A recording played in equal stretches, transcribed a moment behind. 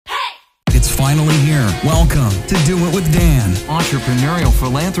finally here. Welcome to Do It with Dan. Entrepreneurial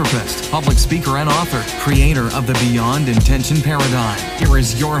philanthropist, public speaker and author, creator of the Beyond Intention Paradigm. Here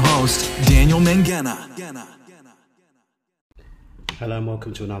is your host, Daniel Mangena. Hello and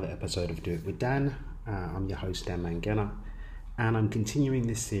welcome to another episode of Do It with Dan. I'm your host, Dan Mangena, and I'm continuing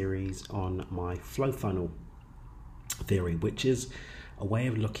this series on my flow funnel theory, which is a way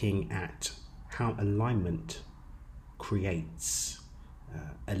of looking at how alignment creates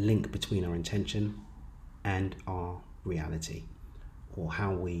a link between our intention and our reality, or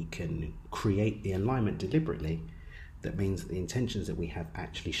how we can create the alignment deliberately that means that the intentions that we have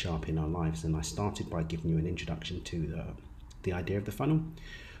actually show up in our lives. And I started by giving you an introduction to the idea of the funnel,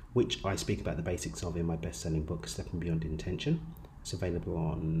 which I speak about the basics of in my best-selling book, Stepping Beyond Intention. It's available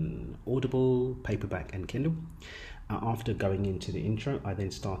on Audible, paperback and Kindle. After going into the intro, I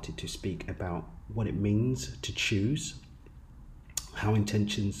then started to speak about what it means to choose, how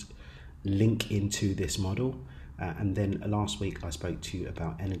intentions link into this model. And then last week I spoke to you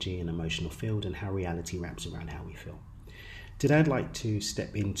about energy and emotional field and how reality wraps around how we feel. Today I'd like to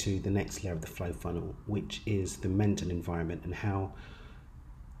step into the next layer of the flow funnel, which is the mental environment, and how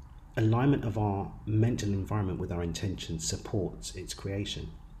alignment of our mental environment with our intentions supports its creation.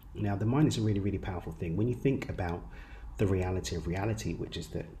 Now, the mind is a really, really powerful thing. When you think about the reality of reality, which is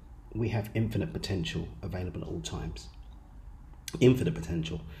that we have infinite potential available at all times. Infinite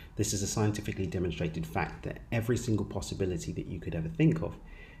potential. This is a scientifically demonstrated fact that every single possibility that you could ever think of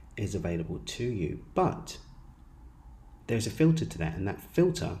is available to you. But there's a filter to that, and that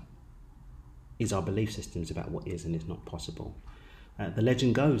filter is our belief systems about what is and is not possible. The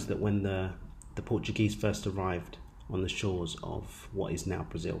legend goes that when the Portuguese first arrived on the shores of what is now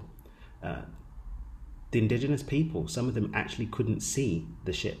Brazil, the indigenous people, some of them actually couldn't see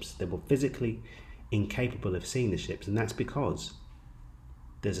the ships. They were physically incapable of seeing the ships, and that's because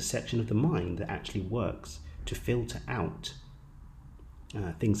there's a section of the mind that actually works to filter out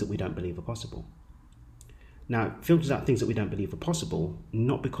things that we don't believe are possible. Now, it filters out things that we don't believe are possible,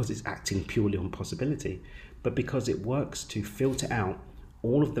 not because it's acting purely on possibility, but because it works to filter out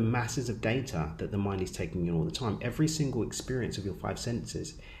all of the masses of data that the mind is taking in all the time. Every single experience of your five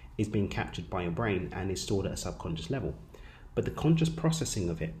senses is being captured by your brain and is stored at a subconscious level. But the conscious processing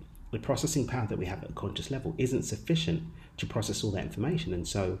of it, the processing power that we have at a conscious level, isn't sufficient to process all that information. And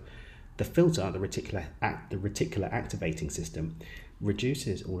so the filter, the reticular activating system,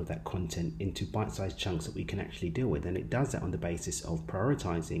 reduces all of that content into bite-sized chunks that we can actually deal with. And it does that on the basis of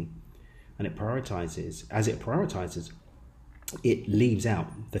prioritizing. And as it prioritizes, it leaves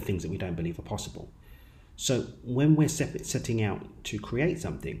out the things that we don't believe are possible. So when we're setting out to create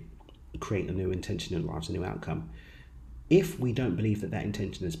something, create a new intention in life, a new outcome, if we don't believe that that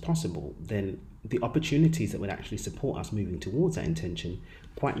intention is possible, then the opportunities that would actually support us moving towards that intention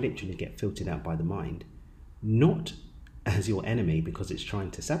quite literally get filtered out by the mind. Not as your enemy because it's trying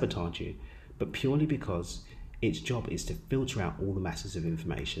to sabotage you, but purely because its job is to filter out all the masses of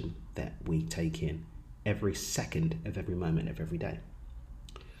information that we take in every second of every moment of every day.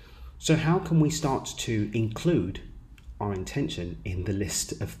 So how can we start to include our intention in the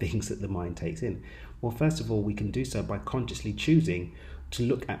list of things that the mind takes in? Well, first of all, we can do so by consciously choosing to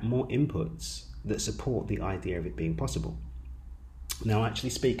look at more inputs that support the idea of it being possible. Now, I actually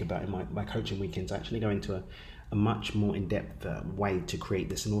speak about in my coaching weekends, I actually go into a much more in-depth way to create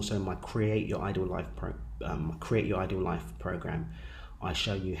this, and also my Create Your Ideal Life program. I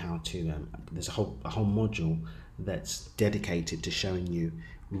show you how to, there's a whole module that's dedicated to showing you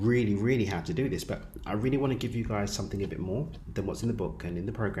really how to do this. But I really want to give you guys something a bit more than what's in the book and in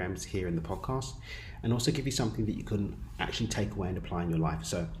the programs here in the podcast, and also give you something that you can actually take away and apply in your life.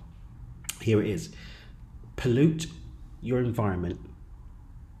 So here it is. Pollute your environment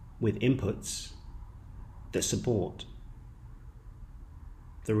with inputs that support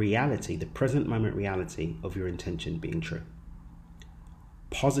the reality, the present moment reality of your intention being true.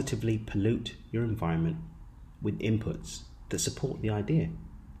 Positively pollute your environment with inputs that support the idea.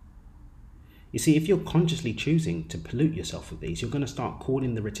 You see, if you're consciously choosing to pollute yourself with these, you're going to start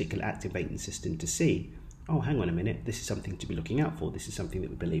calling the reticular activating system to see, oh, hang on a minute, this is something to be looking out for. This is something that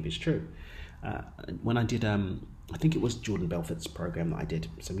we believe is true. When I did, I think it was Jordan Belfort's program that I did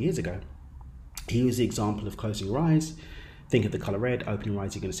some years ago, he used the example of closing your eyes, think of the color red, open your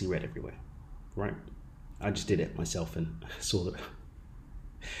eyes, you're going to see red everywhere, right? I just did it myself and saw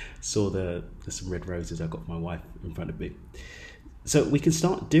some red roses I got for my wife in front of me. So we can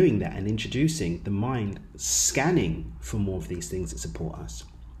start doing that and introducing the mind scanning for more of these things that support us.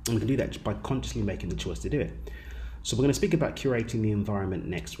 And we can do that just by consciously making the choice to do it. So we're going to speak about curating the environment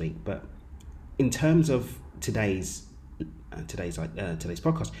next week. But in terms of today's today's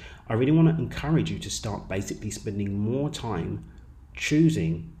podcast, I really want to encourage you to start basically spending more time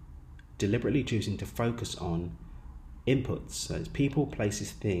deliberately choosing to focus on inputs. So it's people,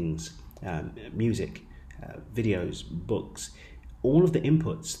 places, things, music, videos, books, all of the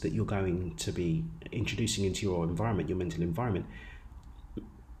inputs that you're going to be introducing into your environment, your mental environment.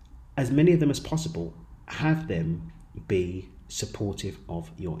 As many of them as possible, have them be supportive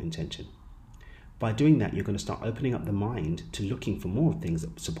of your intention. By doing that, you're going to start opening up the mind to looking for more things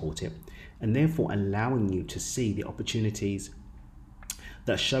that support it, and therefore allowing you to see the opportunities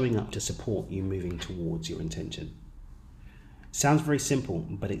that are showing up to support you moving towards your intention. Sounds very simple,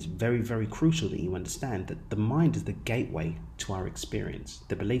 but it's very, very crucial that you understand that the mind is the gateway to our experience.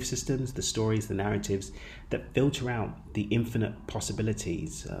 The belief systems, the stories, the narratives that filter out the infinite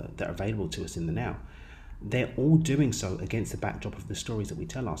possibilities that are available to us in the now, they're all doing so against the backdrop of the stories that we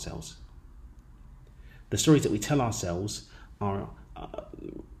tell ourselves. The stories that we tell ourselves are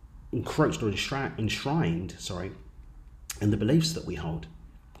encroached or enshrined in the beliefs that we hold,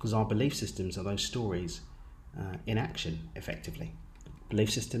 because our belief systems are those stories in action, effectively.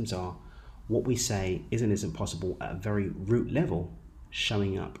 Belief systems are what we say is and isn't possible at a very root level,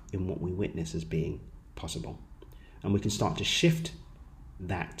 showing up in what we witness as being possible. And we can start to shift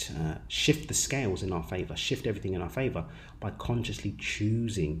the scales in our favor, shift everything in our favor by consciously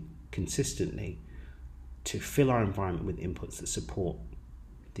choosing consistently to fill our environment with inputs that support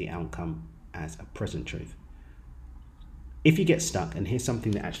the outcome as a present truth. If you get stuck, and here's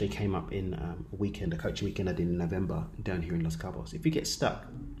something that actually came up in a coaching weekend I did in November down here in Los Cabos. If you get stuck,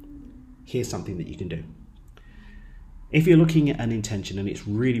 here's something that you can do. If you're looking at an intention and it's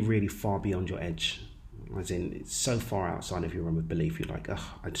really, really far beyond your edge, as in it's so far outside of your realm of belief, you're like,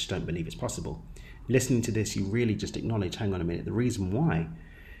 I just don't believe it's possible. Listening to this, you really just acknowledge, hang on a minute, the reason why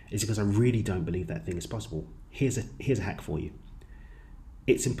is because I really don't believe that thing is possible. Here's a hack for you.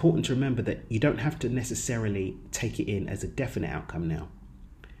 It's important to remember that you don't have to necessarily take it in as a definite outcome now.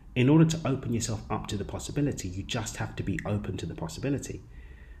 In order to open yourself up to the possibility, you just have to be open to the possibility.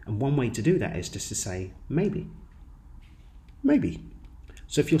 And one way to do that is just to say, maybe. Maybe.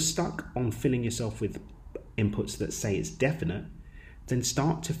 So if you're stuck on filling yourself with inputs that say it's definite, then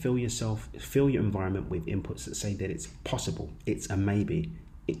start to fill your environment with inputs that say that it's possible, it's a maybe,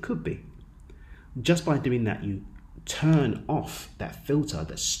 it could be. Just by doing that, you turn off that filter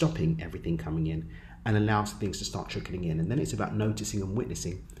that's stopping everything coming in and allows things to start trickling in. And then it's about noticing and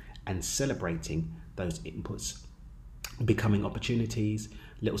witnessing and celebrating those inputs, becoming opportunities,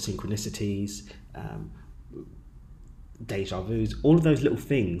 little synchronicities, deja vus, all of those little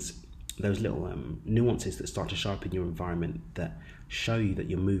things, those little nuances that start to show up in your environment that show you that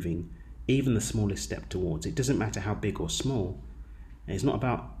you're moving even the smallest step towards. It doesn't matter how big or small. And it's not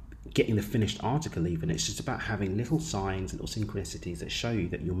about getting the finished article even, it's just about having little signs, little synchronicities that show you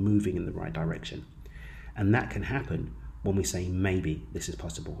that you're moving in the right direction. And that can happen when we say maybe this is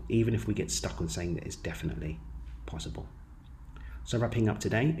possible, even if we get stuck on saying that it's definitely possible. So wrapping up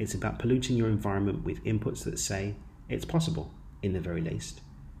today, it's about polluting your environment with inputs that say it's possible, in the very least.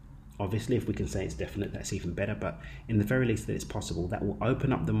 Obviously, if we can say it's definite, that's even better, but in the very least that it's possible, that will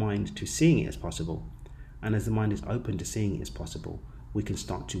open up the mind to seeing it as possible. And as the mind is open to seeing it as possible, we can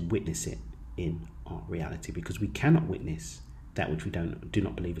start to witness it in our reality, because we cannot witness that which we do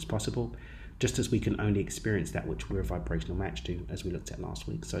not believe is possible, just as we can only experience that which we're a vibrational match to, as we looked at last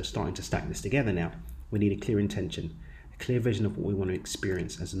week. So starting to stack this together now, we need a clear intention, a clear vision of what we want to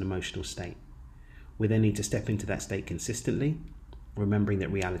experience as an emotional state. We then need to step into that state consistently, remembering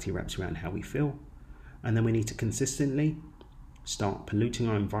that reality wraps around how we feel. And then we need to consistently start polluting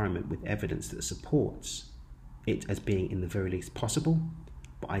our environment with evidence that supports it as being in the very least possible,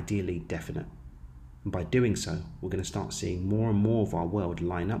 but ideally definite. And by doing so, we're going to start seeing more and more of our world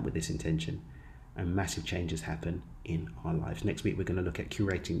line up with this intention, and massive changes happen in our lives. Next week, we're going to look at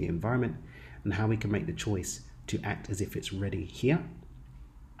curating the environment and how we can make the choice to act as if it's ready here,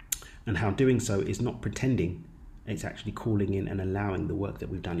 and how doing so is not pretending, it's actually calling in and allowing the work that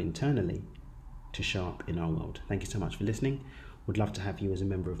we've done internally to show up in our world. Thank you so much for listening. Would love to have you as a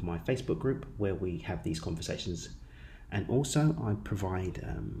member of my Facebook group where we have these conversations. And also I provide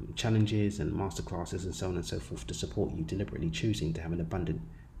challenges and masterclasses and so on and so forth to support you deliberately choosing to have an abundant,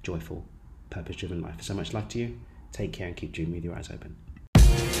 joyful, purpose-driven life. So much love to you. Take care and keep dreaming with your eyes open.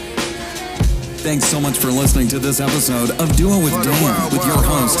 Thanks so much for listening to this episode of Duo with Dan with your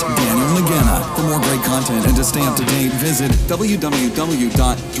host, Daniel Mangena. For more great content and to stay up to date, visit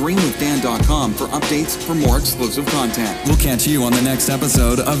www.dreamwithdan.com for updates for more exclusive content. We'll catch you on the next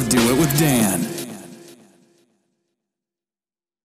episode of Do It with Dan.